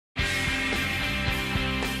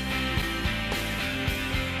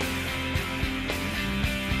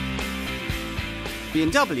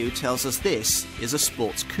BMW tells us this is a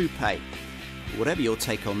sports coupe. Whatever your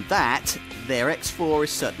take on that, their X4 is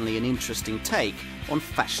certainly an interesting take on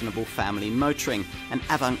fashionable family motoring, an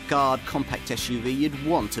avant-garde compact SUV you'd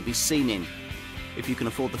want to be seen in. If you can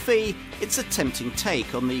afford the fee, it's a tempting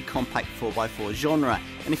take on the compact 4x4 genre,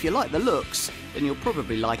 and if you like the looks, then you'll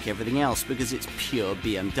probably like everything else because it's pure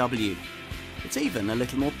BMW. It's even a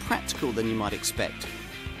little more practical than you might expect.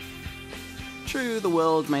 True, the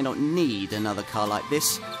world may not need another car like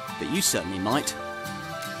this, but you certainly might.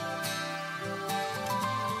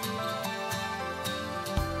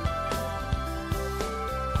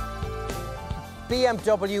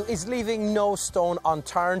 BMW is leaving no stone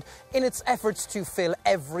unturned in its efforts to fill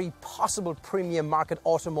every possible premium market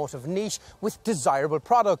automotive niche with desirable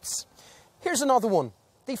products. Here's another one,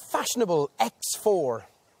 the fashionable X4.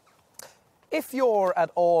 If you're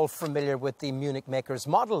at all familiar with the Munich maker's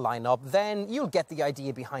model lineup, then you'll get the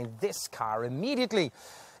idea behind this car immediately.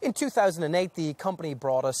 In 2008, the company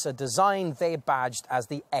brought us a design they badged as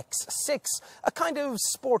the X6, a kind of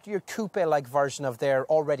sportier coupe-like version of their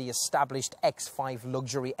already established X5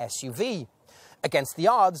 luxury SUV. Against the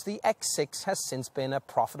odds, the X6 has since been a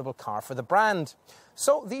profitable car for the brand.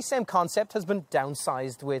 So the same concept has been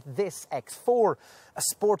downsized with this X4, a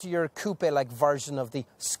sportier coupe-like version of the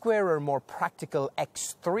squarer, more practical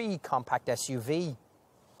X3 compact SUV.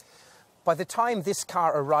 By the time this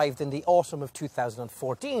car arrived in the autumn of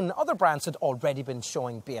 2014, other brands had already been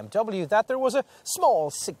showing BMW that there was a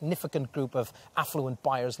small, significant group of affluent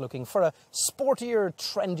buyers looking for a sportier,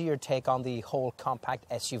 trendier take on the whole compact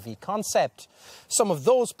SUV concept. Some of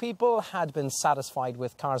those people had been satisfied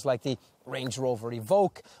with cars like the Range Rover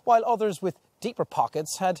Evoque, while others with deeper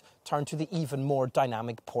pockets had turned to the even more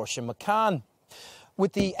dynamic Porsche Macan.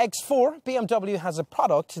 With the X4, BMW has a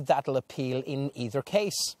product that'll appeal in either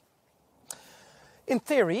case. In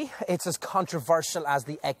theory, it's as controversial as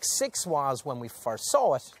the X6 was when we first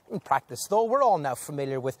saw it. In practice, though, we're all now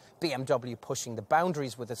familiar with BMW pushing the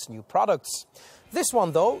boundaries with its new products. This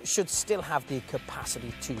one, though, should still have the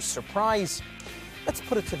capacity to surprise. Let's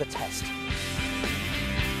put it to the test.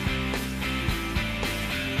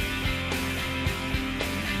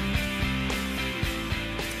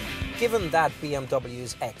 Given that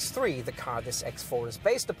BMW's X3, the car this X4 is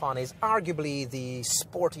based upon, is arguably the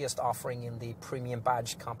sportiest offering in the premium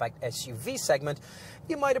badge compact SUV segment,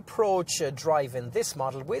 you might approach a drive in this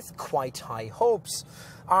model with quite high hopes,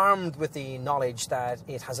 armed with the knowledge that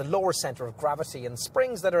it has a lower centre of gravity and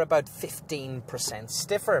springs that are about 15%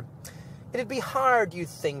 stiffer. It'd be hard, you'd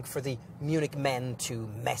think, for the Munich men to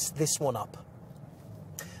mess this one up.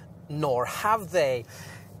 Nor have they.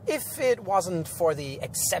 If it wasn't for the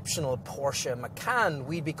exceptional Porsche Macan,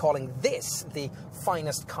 we'd be calling this the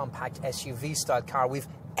finest compact SUV-style car we've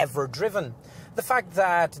ever driven. The fact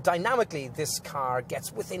that dynamically this car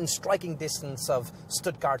gets within striking distance of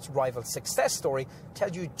Stuttgart's rival success story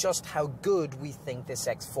tells you just how good we think this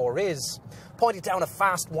X4 is. Point it down a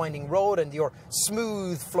fast winding road and your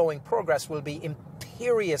smooth flowing progress will be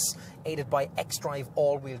imperious, aided by X-Drive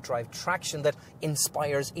all-wheel drive traction that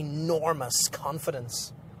inspires enormous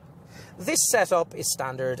confidence. This setup is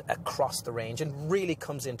standard across the range and really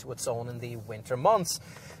comes into its own in the winter months,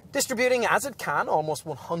 distributing as it can almost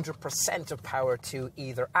 100% of power to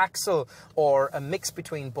either axle, or a mix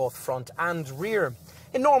between both front and rear.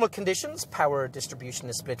 In normal conditions, power distribution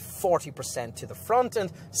is split 40% to the front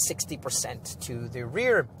and 60% to the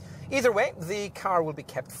rear. Either way, the car will be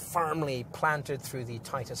kept firmly planted through the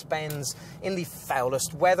tightest bends in the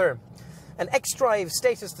foulest weather. An X-Drive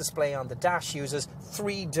status display on the dash uses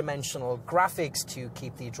three-dimensional graphics to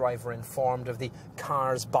keep the driver informed of the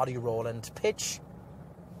car's body roll and pitch.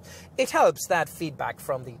 It helps that feedback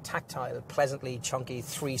from the tactile, pleasantly chunky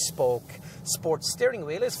three-spoke sports steering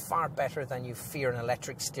wheel is far better than you fear an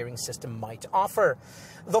electric steering system might offer.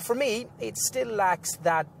 Though for me, it still lacks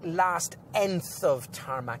that last nth of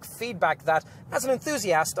tarmac feedback that, as an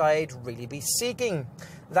enthusiast, I'd really be seeking.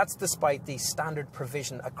 That's despite the standard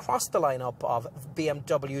provision across the lineup of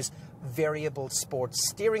BMW's variable sports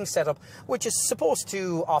steering setup, which is supposed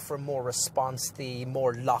to offer more response the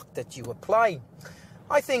more lock that you apply.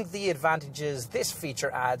 I think the advantages this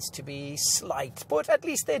feature adds to be slight, but at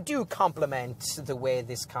least they do complement the way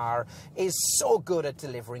this car is so good at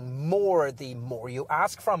delivering more the more you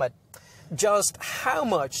ask from it. Just how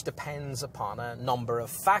much depends upon a number of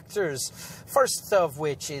factors, first of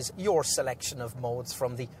which is your selection of modes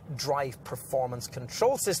from the drive performance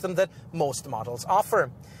control system that most models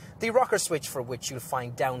offer, the rocker switch for which you'll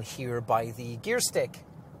find down here by the gear stick.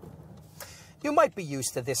 You might be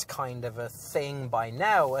used to this kind of a thing by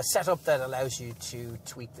now, a setup that allows you to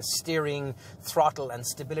tweak the steering, throttle and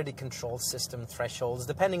stability control system thresholds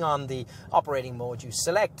depending on the operating mode you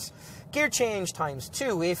select. Gear change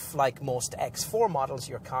 ×2 if, like most X4 models,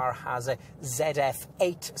 your car has a ZF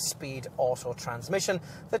 8-speed auto transmission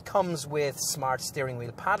that comes with smart steering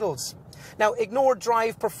wheel paddles. Now, ignore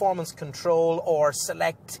drive performance control or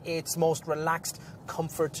select its most relaxed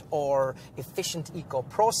comfort or efficient Eco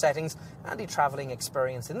Pro settings, and the travelling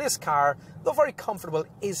experience in this car, though very comfortable,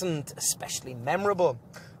 isn't especially memorable.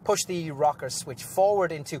 Push the rocker switch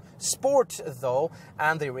forward into Sport though,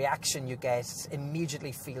 and the reaction you get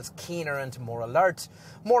immediately feels keener and more alert,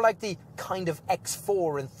 more like the kind of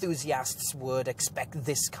X4 enthusiasts would expect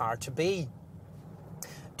this car to be.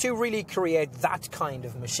 To really create that kind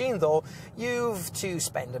of machine though, you've to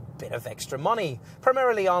spend a bit of extra money,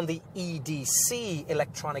 primarily on the EDC,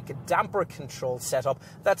 electronic damper control setup,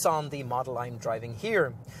 that's on the model I'm driving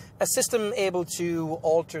here. A system able to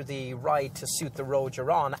alter the ride to suit the road you're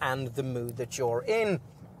on and the mood that you're in.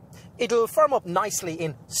 It'll firm up nicely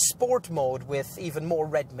in Sport mode with even more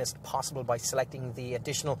red mist possible by selecting the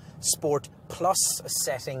additional Sport Plus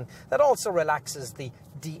setting that also relaxes the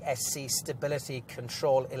DSC stability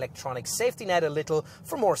control electronic safety net a little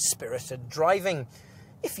for more spirited driving,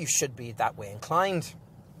 if you should be that way inclined.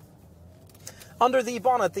 Under the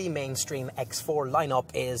bonnet, the mainstream X4 lineup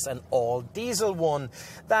is an all-diesel one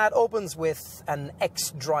that opens with an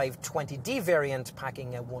X-Drive 20D variant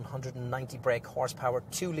packing a 190 brake horsepower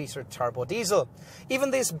 2-litre turbo diesel. Even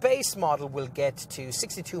this base model will get to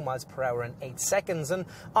 62 miles per hour in 8 seconds and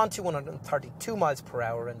on to 132 miles per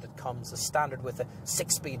hour, and it comes as standard with a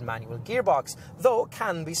 6-speed manual gearbox, though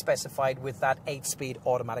can be specified with that 8-speed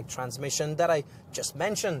automatic transmission that I just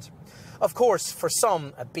mentioned. Of course, for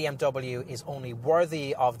some, a BMW is only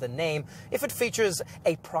worthy of the name if it features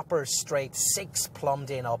a proper straight 6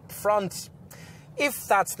 plumbed in up front. If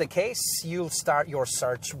that's the case, you'll start your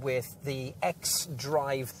search with the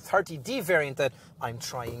X-Drive 30D variant that I'm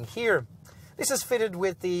trying here. This is fitted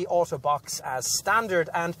with the auto box as standard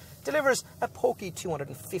and delivers a pokey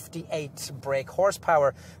 258 brake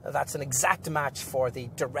horsepower. That's an exact match for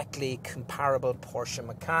the directly comparable Porsche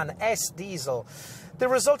Macan S diesel. The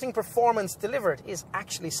resulting performance delivered is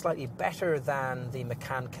actually slightly better than the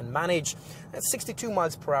Macan can manage, at 62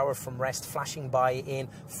 miles per hour from rest, flashing by in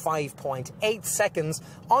 5.8 seconds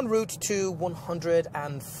en route to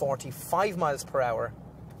 145 miles per hour.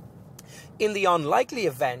 In the unlikely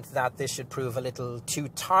event that this should prove a little too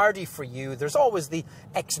tardy for you, there's always the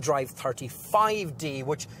X-Drive 35D,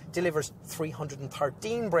 which delivers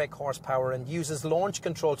 313 brake horsepower and uses launch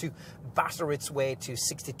control to batter its way to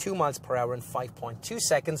 62 miles per hour in 5.2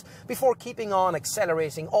 seconds before keeping on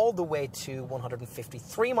accelerating all the way to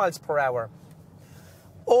 153 miles per hour.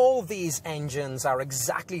 All these engines are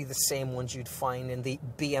exactly the same ones you'd find in the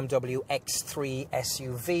Bmw X4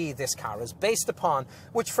 SUV this car is based upon,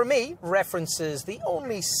 which for me references the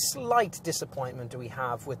only slight disappointment we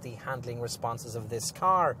have with the handling responses of this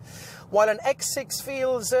car. While an X6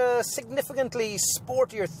 feels a significantly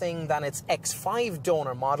sportier thing than its X5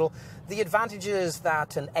 donor model, the advantages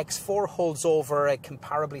that an X4 holds over a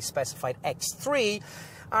comparably specified X3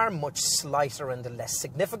 are much slighter and less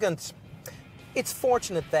significant. It's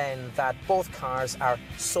fortunate then that both cars are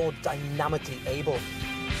so dynamically able.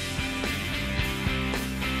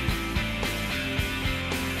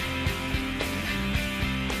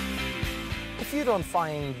 If you don't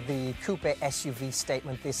find the coupe SUV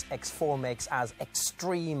statement this X4 makes as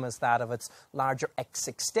extreme as that of its larger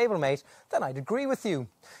X6 stablemate, then I'd agree with you.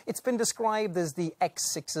 It's been described as the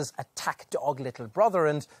X6's attack dog little brother,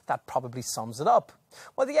 and that probably sums it up.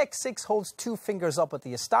 While the X6 holds 2 fingers up at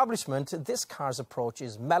the establishment, this car's approach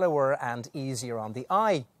is mellower and easier on the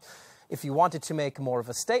eye. If you wanted to make more of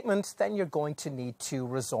a statement, then you're going to need to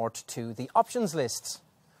resort to the options lists.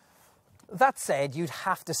 That said, you'd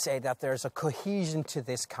have to say that there's a cohesion to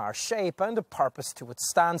this car's shape and a purpose to its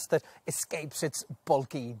stance that escapes its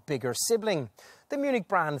bulky, bigger sibling. The Munich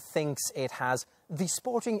brand thinks it has the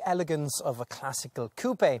sporting elegance of a classical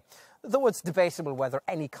coupe, though it's debatable whether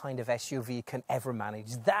any kind of SUV can ever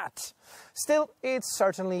manage that. Still, it's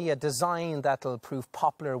certainly a design that'll prove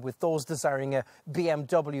popular with those desiring a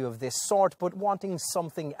BMW of this sort, but wanting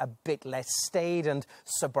something a bit less staid and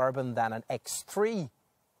suburban than an X3.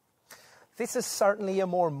 This is certainly a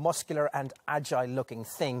more muscular and agile looking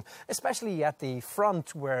thing, especially at the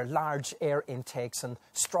front, where large air intakes and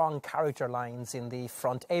strong character lines in the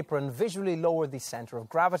front apron visually lower the centre of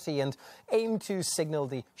gravity and aim to signal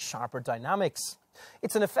the sharper dynamics.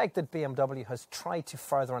 It's an effect that BMW has tried to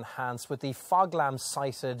further enhance with the fog lamps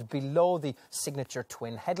sited below the signature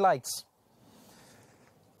twin headlights.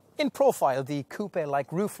 In profile, the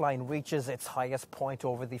coupe-like roofline reaches its highest point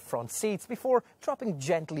over the front seats before dropping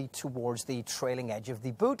gently towards the trailing edge of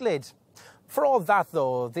the boot lid. For all that,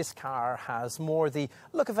 though, this car has more the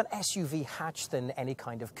look of an SUV hatch than any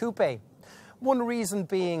kind of coupe. One reason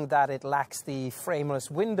being that it lacks the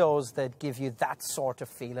frameless windows that give you that sort of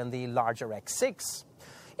feel in the larger X6.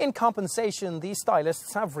 In compensation, the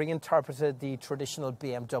stylists have reinterpreted the traditional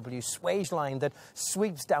BMW swage line that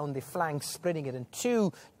sweeps down the flanks, splitting it in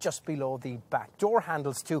two just below the back door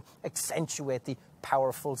handles to accentuate the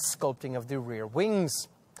powerful sculpting of the rear wings.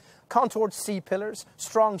 Contoured C-pillars,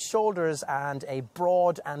 strong shoulders and a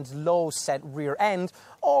broad and low-set rear end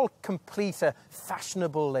all complete a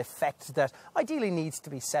fashionable effect that ideally needs to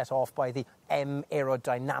be set off by the M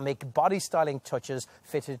aerodynamic body styling touches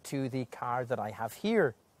fitted to the car that I have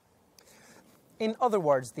here. In other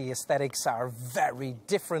words, the aesthetics are very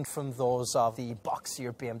different from those of the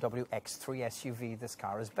boxier BMW X3 SUV this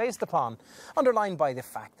car is based upon, underlined by the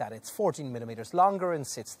fact that it's 14mm longer and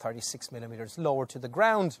sits 36mm lower to the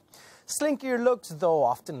ground. Slinkier looks, though,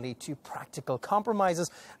 often lead to practical compromises,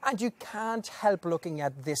 and you can't help looking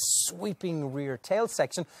at this sweeping rear tail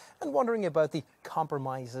section and wondering about the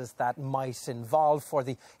compromises that might involve for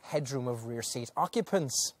the headroom of rear seat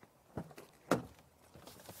occupants.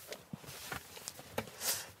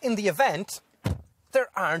 In the event, there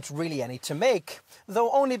aren't really any to make, though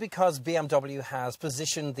only because BMW has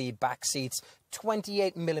positioned the back seats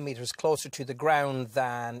 28mm closer to the ground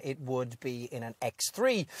than it would be in an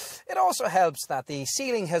X3. It also helps that the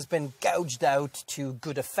ceiling has been gouged out to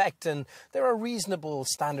good effect and there are reasonable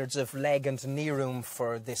standards of leg and knee room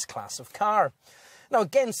for this class of car. Now,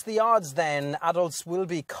 against the odds then, adults will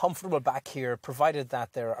be comfortable back here, provided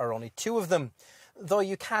that there are only two of them. Though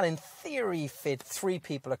you can, in theory, fit 3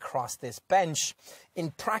 people across this bench.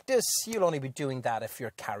 In practice, you'll only be doing that if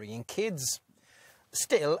you're carrying kids.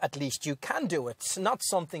 Still, at least you can do it, not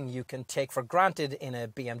something you can take for granted in a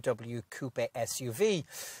BMW coupe SUV.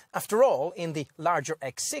 After all, in the larger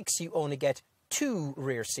X6, you only get 2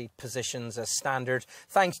 rear seat positions as standard,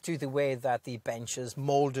 thanks to the way that the bench is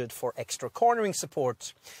moulded for extra cornering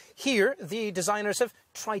support. Here, the designers have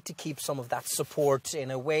tried to keep some of that support in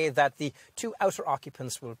a way that the 2 outer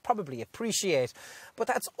occupants will probably appreciate, but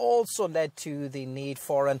that's also led to the need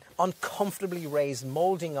for an uncomfortably raised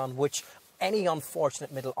moulding on which any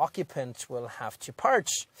unfortunate middle occupant will have to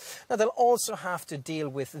perch. Now, they'll also have to deal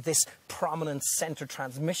with this prominent centre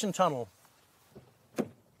transmission tunnel.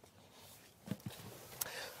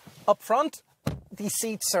 Up front, the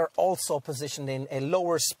seats are also positioned in a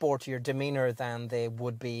lower, sportier demeanour than they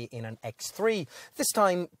would be in an X3, this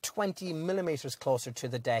time 20mm closer to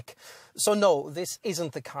the deck. So no, this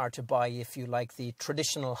isn't the car to buy if you like the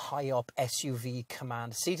traditional high-up SUV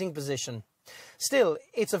command seating position. Still,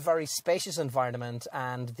 it's a very spacious environment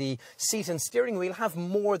and the seat and steering wheel have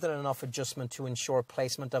more than enough adjustment to ensure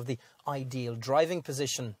placement of the ideal driving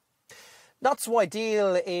position. Not so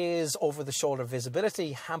ideal is over-the-shoulder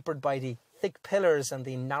visibility, hampered by the thick pillars and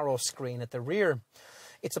the narrow screen at the rear.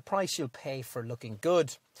 It's a price you'll pay for looking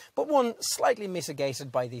good, but one slightly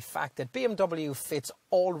mitigated by the fact that BMW fits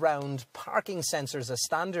all-round parking sensors as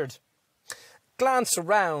standard. Glance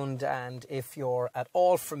around, and if you're at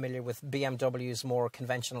all familiar with BMW's more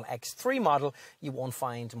conventional X3 model, you won't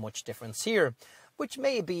find much difference here, which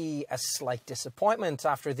may be a slight disappointment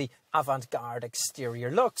after the avant-garde exterior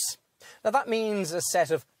looks. Now, that means a set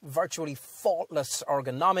of virtually faultless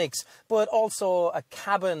ergonomics, but also a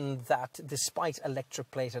cabin that, despite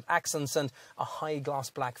electric-plated accents and a high-gloss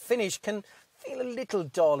black finish, can feel a little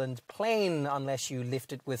dull and plain unless you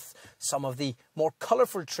lift it with some of the more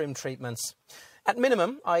colourful trim treatments. At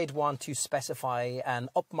minimum, I'd want to specify an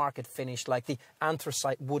upmarket finish like the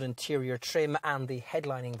anthracite wood interior trim and the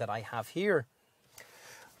headlining that I have here.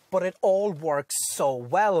 But it all works so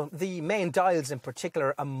well, the main dials in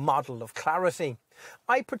particular a model of clarity.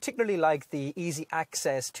 I particularly like the easy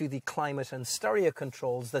access to the climate and stereo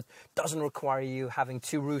controls that doesn't require you having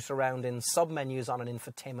to root around in sub-menus on an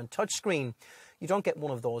infotainment touchscreen. You don't get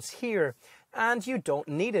one of those here, and you don't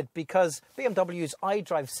need it because BMW's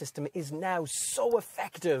iDrive system is now so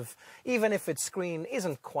effective, even if its screen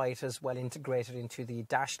isn't quite as well integrated into the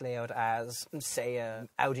dash layout as, say, an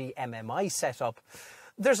Audi MMI setup.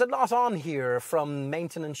 There's a lot on here, from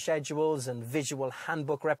maintenance schedules and visual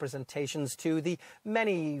handbook representations to the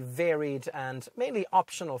many varied and mainly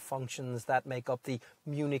optional functions that make up the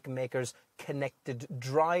Munich maker's connected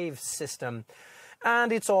drive system.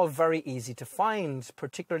 And it's all very easy to find,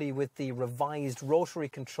 particularly with the revised rotary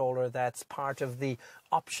controller that's part of the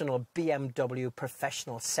optional BMW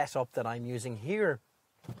professional setup that I'm using here.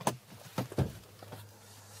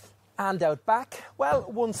 And out back,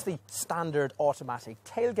 well, once the standard automatic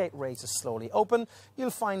tailgate raises slowly open, you'll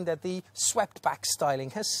find that the swept back styling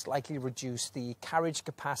has slightly reduced the carriage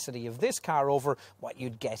capacity of this car over what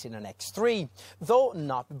you'd get in an X3, though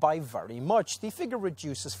not by very much. The figure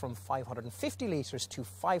reduces from 550 litres to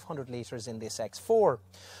 500 litres in this X4.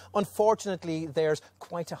 Unfortunately, there's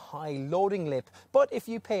quite a high loading lip, but if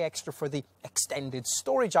you pay extra for the extended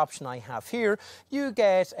storage option I have here, you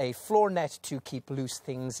get a floor net to keep loose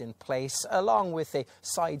things in place, along with a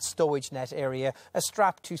side stowage net area, a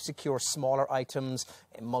strap to secure smaller items,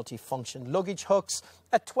 a multifunction luggage hooks,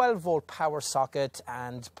 a 12-volt power socket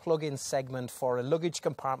and plug-in segment for a luggage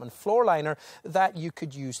compartment floor liner that you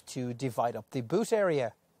could use to divide up the boot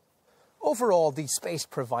area. Overall, the space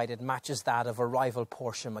provided matches that of a rival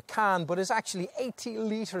Porsche Macan, but is actually 80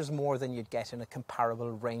 litres more than you'd get in a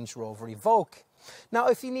comparable Range Rover Evoque. Now,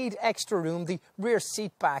 if you need extra room, the rear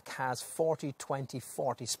seat back has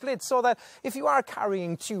 40-20-40 split, so that if you are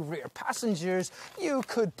carrying two rear passengers, you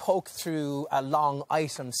could poke through a long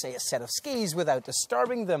item, say a set of skis, without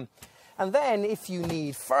disturbing them. And then, if you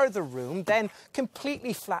need further room, then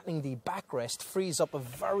completely flattening the backrest frees up a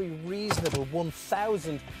very reasonable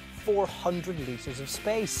 1,400 litres of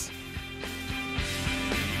space.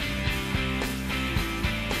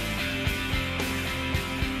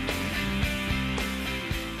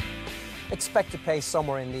 Expect to pay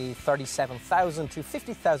somewhere in the £37,000 to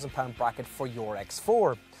 £50,000 bracket for your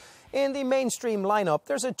X4. In the mainstream lineup,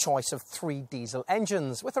 there's a choice of 3 diesel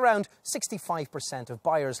engines, with around 65% of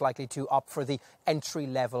buyers likely to opt for the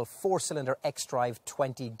entry-level 4-cylinder xDrive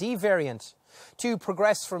 20D variant. To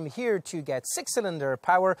progress from here to get 6-cylinder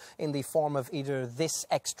power in the form of either this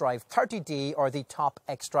xDrive 30D or the top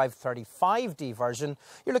xDrive 35D version,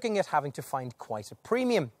 you're looking at having to find quite a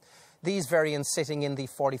premium. These variants sitting in the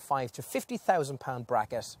 £45,000 to £50,000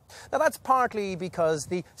 bracket. Now that's partly because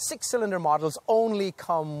the 6-cylinder models only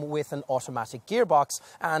come with an automatic gearbox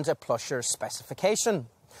and a plusher specification.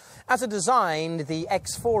 As a design, the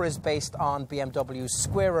X4 is based on BMW's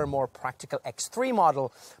squarer, more practical X3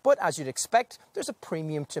 model, but as you'd expect, there's a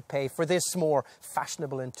premium to pay for this more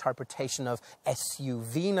fashionable interpretation of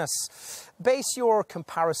SUV-ness. Base your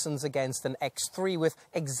comparisons against an X3 with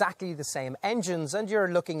exactly the same engines, and you're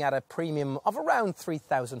looking at a premium of around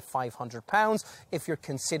 £3,500 if you're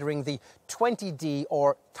considering the 20D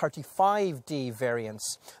or 35D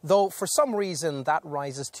variants, though for some reason that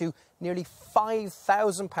rises to nearly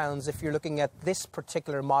 £5,000 if you're looking at this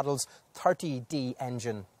particular model's 30D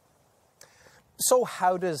engine. So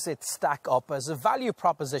how does it stack up as a value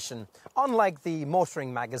proposition? Unlike the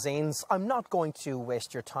motoring magazines, I'm not going to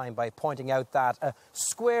waste your time by pointing out that a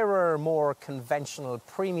squarer, more conventional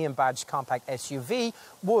premium badge compact SUV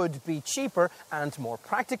would be cheaper and more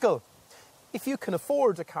practical. If you can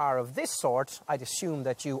afford a car of this sort, I'd assume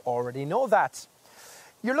that you already know that.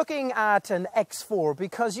 You're looking at an X4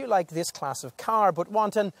 because you like this class of car but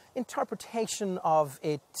want an interpretation of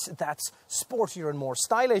it that's sportier and more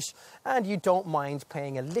stylish, and you don't mind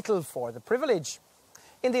paying a little for the privilege.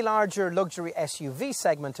 In the larger luxury SUV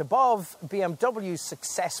segment above, BMW's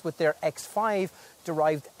success with their X5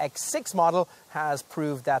 derived X6 model has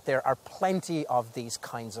proved that there are plenty of these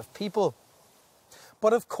kinds of people.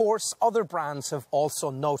 But of course, other brands have also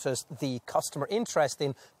noticed the customer interest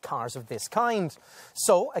in cars of this kind.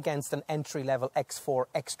 So, against an entry-level X4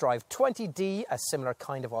 xDrive 20D, a similar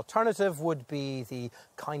kind of alternative would be the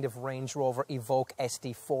kind of Range Rover Evoque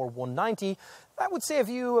SD4 190. That would save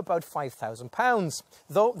you about £5,000,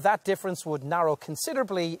 though that difference would narrow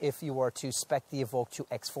considerably if you were to spec the Evoque to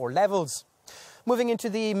X4 levels. Moving into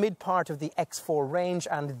the mid part of the X4 range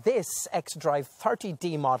and this xDrive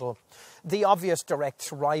 30D model, the obvious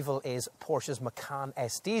direct rival is Porsche's Macan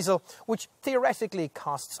S Diesel, which theoretically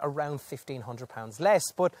costs around £1,500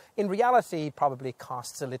 less, but in reality probably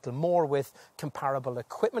costs a little more with comparable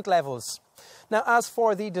equipment levels. Now, as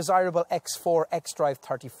for the desirable X4 xDrive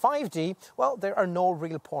 35D, well, there are no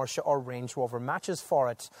real Porsche or Range Rover matches for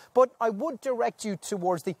it. But I would direct you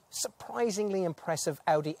towards the surprisingly impressive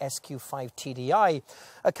Audi SQ5 TDI,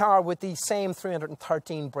 a car with the same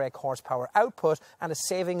 313 brake horsepower output and a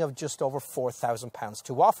saving of just over £4,000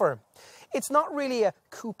 to offer. It's not really a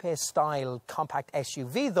coupe-style compact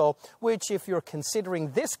SUV though, which if you're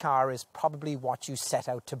considering this car is probably what you set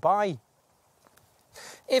out to buy.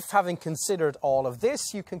 If, having considered all of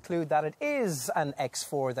this, you conclude that it is an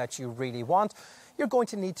X4 that you really want, you're going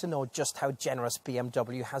to need to know just how generous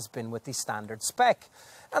BMW has been with the standard spec.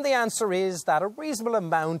 And the answer is that a reasonable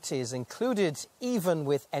amount is included even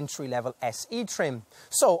with entry-level SE trim.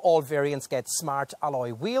 So all variants get smart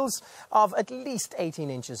alloy wheels of at least 18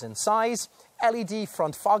 inches in size, LED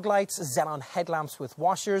front fog lights, xenon headlamps with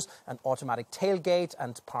washers, an automatic tailgate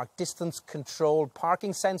and park distance control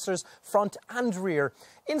parking sensors front and rear.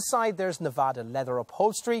 Inside there's Nevada leather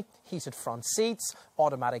upholstery, heated front seats,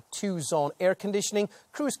 automatic 2-zone air conditioning,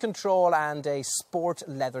 cruise control and a sport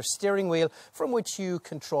leather steering wheel from which you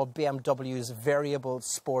control BMW's variable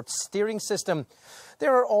sports steering system.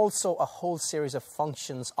 There are also a whole series of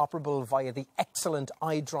functions operable via the excellent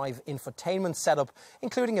iDrive infotainment setup,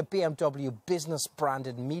 including a BMW business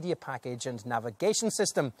branded media package and navigation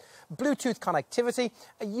system, Bluetooth connectivity,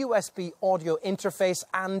 a USB audio interface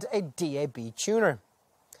and a DAB tuner.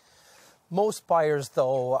 Most buyers,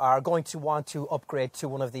 though, are going to want to upgrade to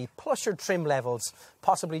one of the plusher trim levels,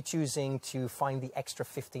 possibly choosing to find the extra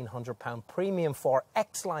 £1,500 premium for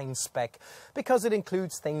X-Line spec, because it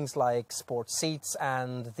includes things like sport seats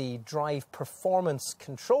and the drive performance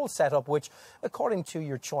control setup, which, according to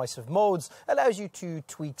your choice of modes, allows you to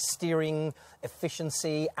tweak steering,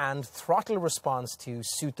 efficiency and throttle response to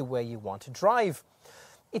suit the way you want to drive.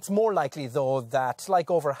 It's more likely, though, that, like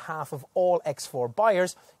over half of all X4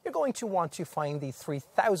 buyers, you're going to want to find the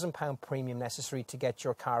 £3,000 premium necessary to get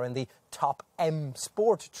your car in the top M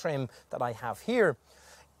Sport trim that I have here.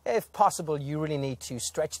 If possible, you really need to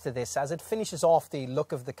stretch to this, as it finishes off the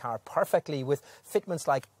look of the car perfectly with fitments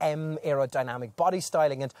like M aerodynamic body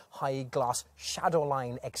styling and high gloss shadow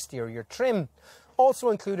line exterior trim. Also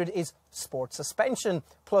included is sport suspension,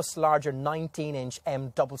 plus larger 19-inch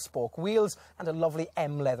M double-spoke wheels and a lovely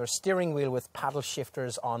M leather steering wheel with paddle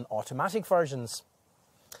shifters on automatic versions.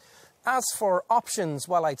 As for options,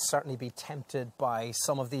 well, I'd certainly be tempted by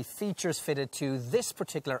some of the features fitted to this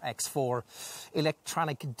particular X4.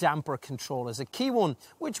 Electronic damper control is a key one,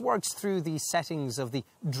 which works through the settings of the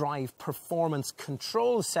drive performance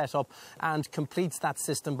control setup and completes that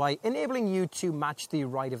system by enabling you to match the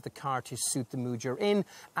ride of the car to suit the mood you're in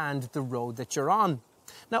and the road that you're on.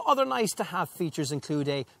 Now, other nice-to-have features include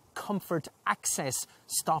a comfort access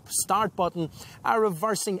stop-start button, a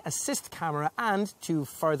reversing assist camera, and, to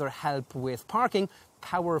further help with parking,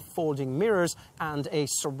 power folding mirrors and a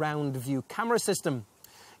surround view camera system.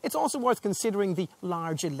 It's also worth considering the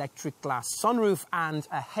large electric glass sunroof and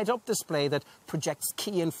a head-up display that projects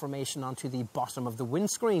key information onto the bottom of the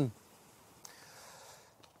windscreen.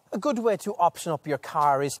 A good way to option up your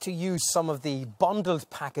car is to use some of the bundled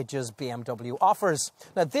packages BMW offers.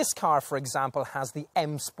 Now, this car, for example, has the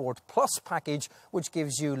M Sport Plus package, which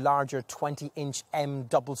gives you larger 20-inch M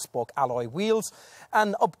double-spoke alloy wheels,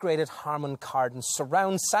 an upgraded Harman Kardon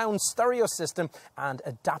surround sound stereo system, and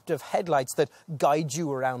adaptive headlights that guide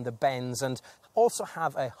you around the bends, and also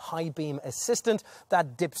have a high beam assistant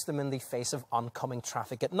that dips them in the face of oncoming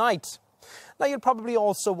traffic at night. Now, you'll probably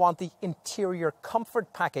also want the interior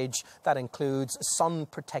comfort package that includes sun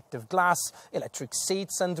protective glass, electric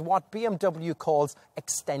seats and what BMW calls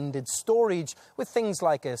extended storage, with things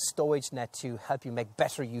like a stowage net to help you make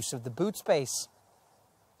better use of the boot space.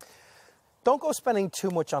 Don't go spending too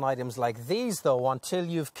much on items like these, though, until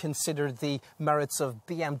you've considered the merits of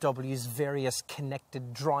BMW's various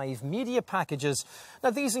connected drive media packages. Now,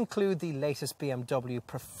 these include the latest BMW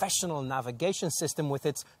professional navigation system with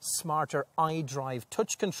its smarter iDrive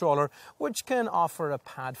touch controller, which can offer a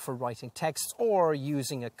pad for writing text or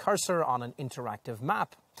using a cursor on an interactive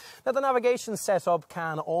map. Now, the navigation setup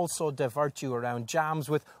can also divert you around jams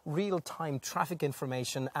with real-time traffic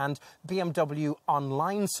information and BMW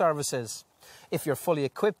online services. If you're fully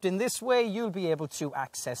equipped in this way, you'll be able to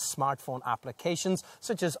access smartphone applications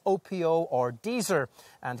such as OPO or Deezer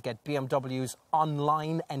and get BMW's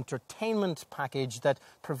online entertainment package that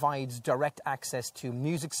provides direct access to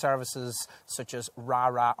music services such as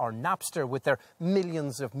Rara or Napster with their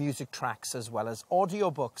millions of music tracks as well as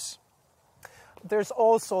audiobooks. There's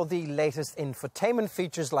also the latest infotainment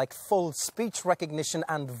features like full speech recognition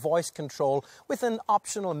and voice control with an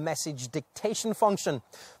optional message dictation function.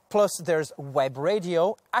 Plus, there's web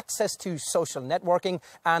radio, access to social networking,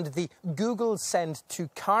 and the Google Send to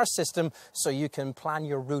Car system, so you can plan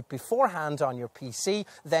your route beforehand on your PC,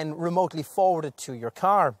 then remotely forward it to your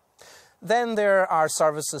car. Then there are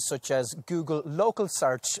services such as Google Local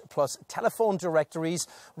Search, plus telephone directories,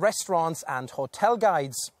 restaurants, and hotel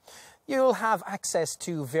guides. You'll have access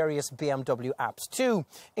to various BMW apps too,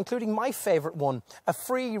 including my favourite one, a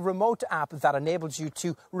free remote app that enables you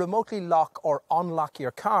to remotely lock or unlock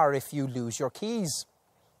your car if you lose your keys.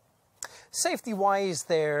 Safety-wise,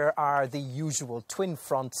 there are the usual twin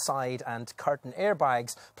front, side and curtain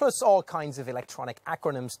airbags, plus all kinds of electronic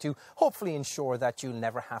acronyms to hopefully ensure that you'll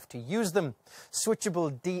never have to use them.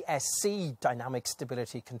 Switchable DSC, dynamic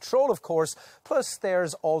stability control, of course, plus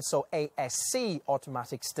there's also ASC,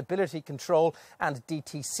 automatic stability control, and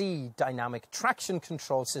DTC, dynamic traction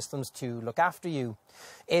control systems to look after you.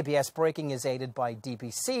 ABS braking is aided by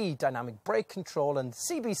DBC, dynamic brake control, and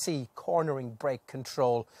CBC, cornering brake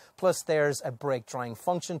control. Plus there's a brake drying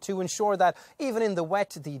function to ensure that even in the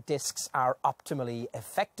wet, the discs are optimally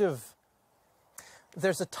effective.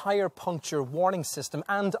 There's a tyre puncture warning system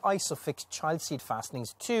and ISOFIX child seat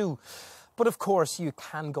fastenings too. But of course, you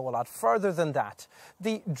can go a lot further than that.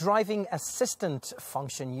 The driving assistant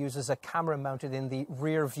function uses a camera mounted in the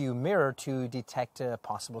rear view mirror to detect a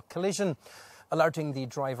possible collision, alerting the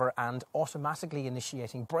driver and automatically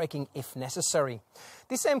initiating braking if necessary.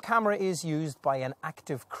 The same camera is used by an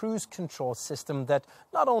active cruise control system that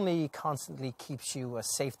not only constantly keeps you a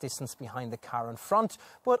safe distance behind the car in front,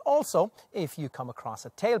 but also, if you come across a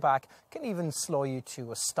tailback, can even slow you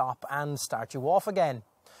to a stop and start you off again.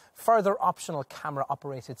 Further optional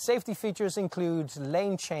camera-operated safety features include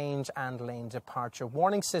lane change and lane departure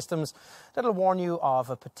warning systems that'll warn you of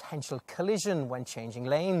a potential collision when changing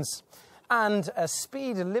lanes, and a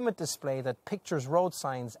speed limit display that pictures road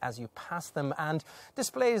signs as you pass them and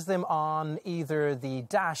displays them on either the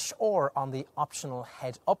dash or on the optional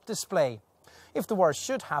head-up display. If the worst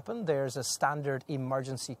should happen, there's a standard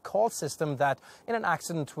emergency call system that, in an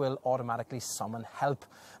accident, will automatically summon help,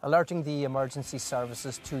 alerting the emergency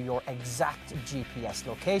services to your exact GPS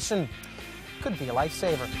location. Could be a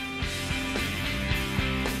lifesaver.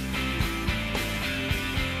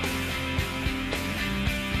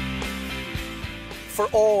 For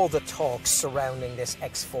all the talk surrounding this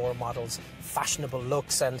X4 model's fashionable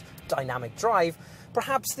looks and dynamic drive,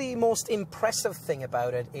 perhaps the most impressive thing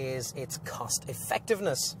about it is its cost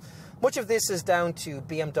effectiveness. Much of this is down to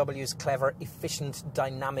BMW's clever efficient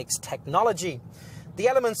dynamics technology. The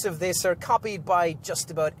elements of this are copied by just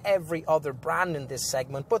about every other brand in this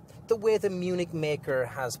segment, but the way the Munich maker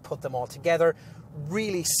has put them all together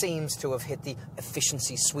really seems to have hit the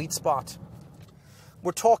efficiency sweet spot.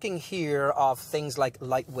 We're talking here of things like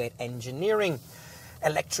lightweight engineering,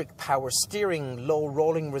 electric power steering, low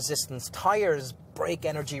rolling resistance tyres, brake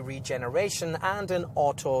energy regeneration, and an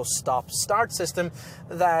auto stop-start system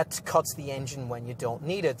that cuts the engine when you don't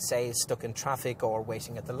need it, say stuck in traffic or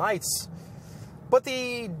waiting at the lights. But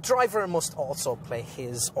the driver must also play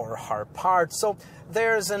his or her part, so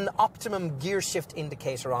there's an optimum gear shift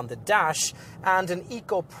indicator on the dash and an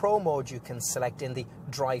Eco Pro mode you can select in the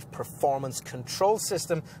Drive Performance Control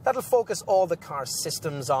System that'll focus all the car's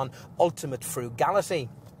systems on ultimate frugality.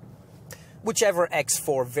 Whichever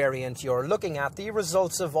X4 variant you're looking at, the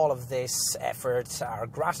results of all of this effort are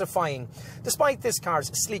gratifying. Despite this car's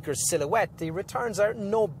sleeker silhouette, the returns are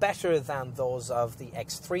no better than those of the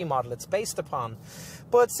X3 model it's based upon.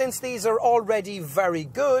 But since these are already very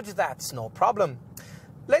good, that's no problem.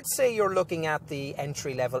 Let's say you're looking at the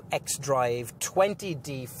entry-level X-Drive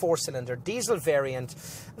 20D 4-cylinder diesel variant.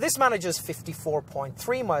 This manages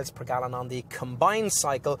 54.3 miles per gallon on the combined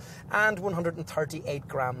cycle and 138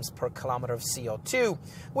 grams per kilometre of CO2,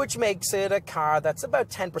 which makes it a car that's about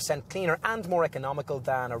 10% cleaner and more economical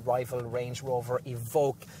than a rival Range Rover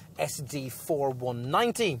Evoque SD4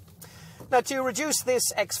 190. Now, to reduce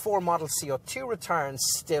this X4 model CO2 returns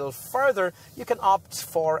still further, you can opt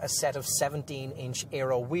for a set of 17-inch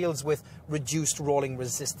aero wheels with reduced rolling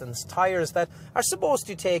resistance tyres that are supposed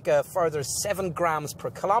to take a further 7 grams per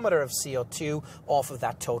kilometre of CO2 off of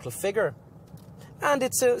that total figure. And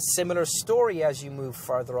it's a similar story as you move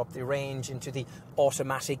further up the range into the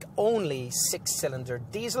automatic-only 6-cylinder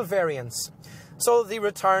diesel variants. So the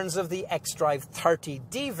returns of the X-Drive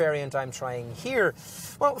 30D variant I'm trying here,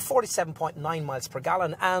 well, 47.9 miles per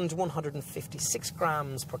gallon and 156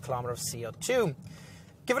 grams per kilometre of CO2.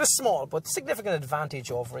 Give it a small but significant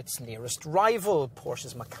advantage over its nearest rival,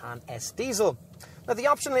 Porsche's Macan S Diesel. Now, the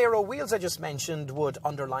optional aero wheels I just mentioned would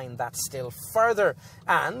underline that still further,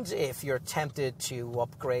 and if you're tempted to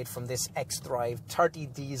upgrade from this X-Drive 30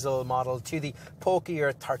 diesel model to the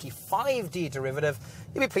pokier 35D derivative,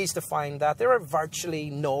 you'll be pleased to find that there are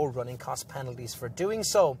virtually no running cost penalties for doing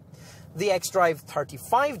so. The X-Drive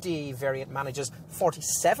 35D variant manages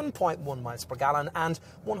 47.1 miles per gallon and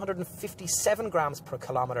 157 grams per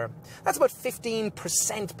kilometre. That's about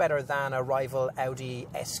 15% better than a rival Audi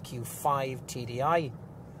SQ5 TDI.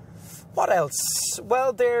 What else?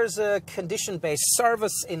 Well, there's a condition-based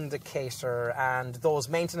service indicator, and those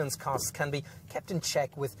maintenance costs can be kept in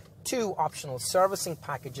check with 2 optional servicing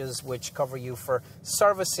packages which cover you for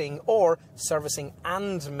servicing or servicing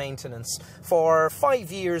and maintenance for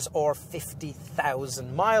 5 years or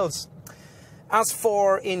 50,000 miles. As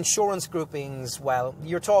for insurance groupings, well,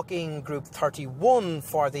 you're talking Group 31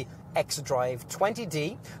 for the xDrive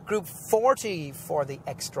 20D, Group 40 for the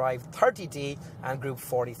xDrive 30D, and Group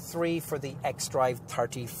 43 for the xDrive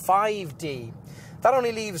 35D. That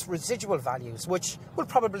only leaves residual values, which will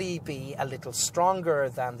probably be a little stronger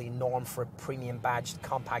than the norm for a premium badged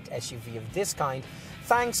compact SUV of this kind,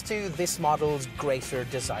 thanks to this model's greater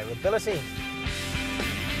desirability.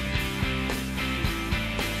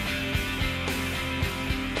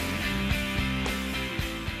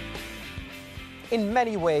 In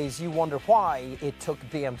many ways, you wonder why it took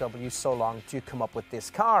BMW so long to come up with this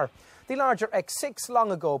car. The larger X6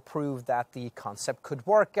 long ago proved that the concept could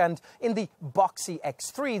work, and in the boxy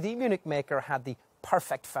X3, the Munich maker had the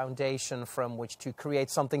perfect foundation from which to create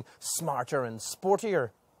something smarter and sportier.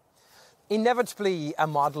 Inevitably, a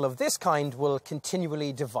model of this kind will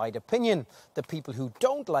continually divide opinion. The people who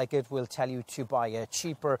don't like it will tell you to buy a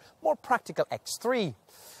cheaper, more practical X3.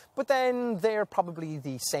 But then they're probably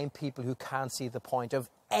the same people who can't see the point of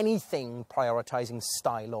anything prioritizing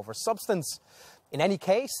style over substance. In any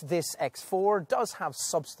case, this X4 does have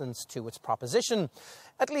substance to its proposition,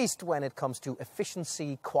 at least when it comes to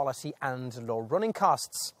efficiency, quality and low running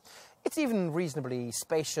costs. It's even reasonably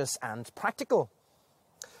spacious and practical.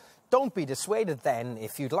 Don't be dissuaded then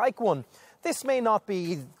if you'd like one. This may not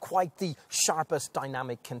be quite the sharpest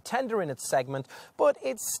dynamic contender in its segment, but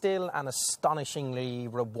it's still an astonishingly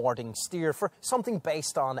rewarding steer for something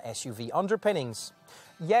based on SUV underpinnings.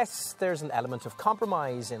 Yes, there's an element of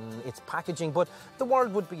compromise in its packaging, but the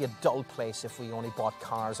world would be a dull place if we only bought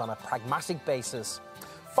cars on a pragmatic basis.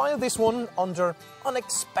 File this one under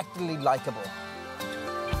unexpectedly likeable.